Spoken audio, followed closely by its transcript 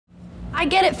I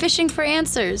get it, fishing for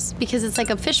answers, because it's like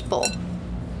a fishbowl.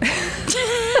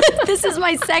 This is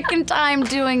my second time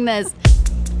doing this.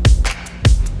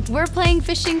 We're playing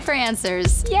fishing for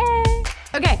answers. Yay!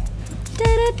 Okay.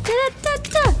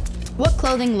 Da-da-da-da-da-da. What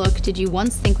clothing look did you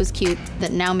once think was cute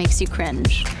that now makes you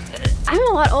cringe? I'm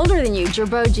a lot older than you.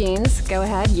 Gerbeau jeans. Go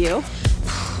ahead, you.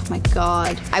 Oh my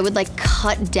God. I would like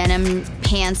cut denim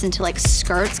pants into like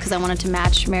skirts because I wanted to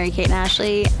match Mary-Kate and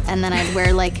Ashley. And then I'd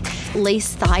wear like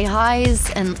lace thigh highs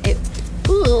and it,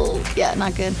 ooh, yeah,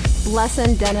 not good.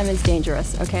 Lesson, denim is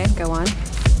dangerous. Okay, go on.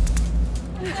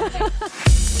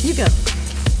 You go.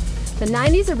 The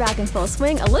 90s are back in full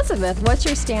swing. Elizabeth, what's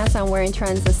your stance on wearing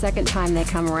trends the second time they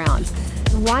come around?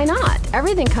 Why not?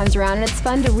 Everything comes around and it's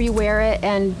fun to re-wear it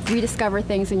and rediscover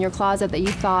things in your closet that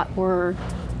you thought were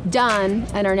done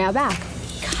and are now back.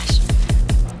 Gosh.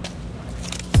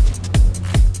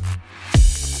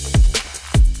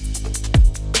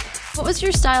 What was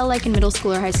your style like in middle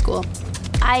school or high school?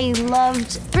 I loved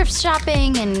thrift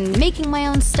shopping and making my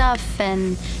own stuff,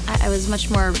 and I was much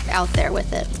more out there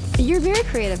with it. You're very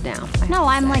creative now. No,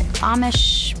 I'm like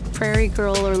Amish prairie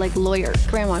girl or like lawyer.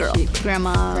 Grandma girl. chic.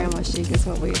 Grandma chic is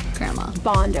what we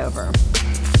bond over.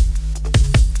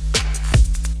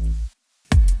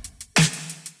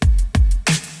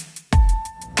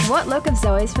 What look of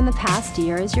Zoey's from the past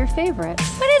year is your favorite?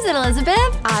 What is it,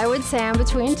 Elizabeth? I would say I'm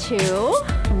between two.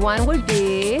 One would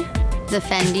be the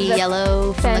Fendi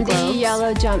yellow from the Globes. Fendi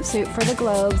yellow jumpsuit for the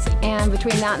Globes, and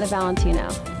between that and the Valentino.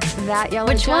 That yellow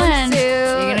Which jumpsuit. one?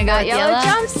 You're gonna go with yellow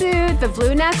jumpsuit, the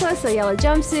blue necklace, the yellow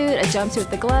jumpsuit, a jumpsuit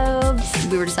with the Globes.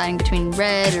 We were deciding between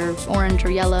red or orange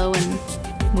or yellow, and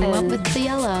we went with the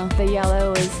yellow. The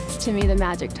yellow is, to me, the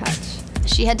magic touch.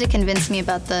 She had to convince me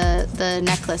about the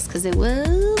necklace because it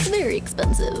was very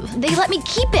expensive. They let me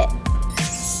keep it.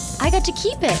 I got to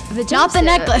keep it, not the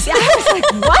necklace. Yeah, I was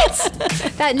like,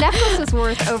 what? That necklace was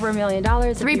worth over $1 million.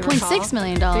 $3.6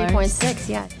 million. 3.6,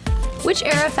 yeah. Which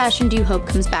era of fashion do you hope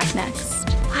comes back next?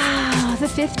 The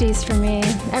 50s for me.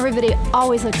 Everybody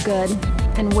always looked good,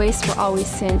 and waists were always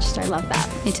cinched. I love that.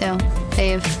 Me too.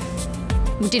 Fave.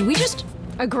 Did we just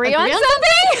agree on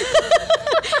something?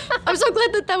 I'm so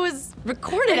glad that was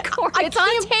recorded. It's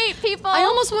on tape, people. I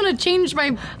almost want to change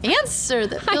my answer.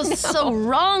 That feels so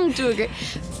wrong to agree.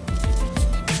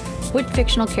 What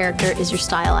fictional character is your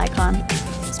style icon?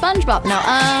 SpongeBob. No,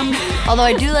 although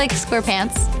I do like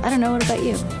SquarePants. I don't know, what about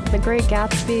you? The Great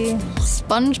Gatsby.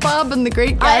 SpongeBob and the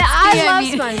Great Gatsby. I love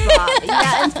SpongeBob.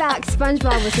 Yeah, in fact,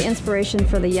 SpongeBob was the inspiration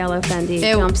for the yellow Fendi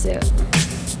jumpsuit.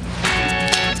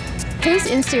 Whose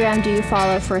Instagram do you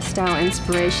follow for style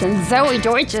inspiration? Zoey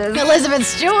Deutch's. Elizabeth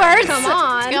Stewart. Come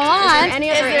on. Come on.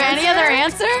 Is there any other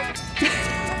answer?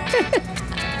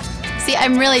 See,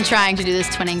 I'm really trying to do this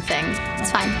twinning thing.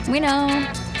 It's fine. We know.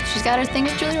 She's got her thing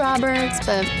with Julie Roberts,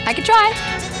 but I could try.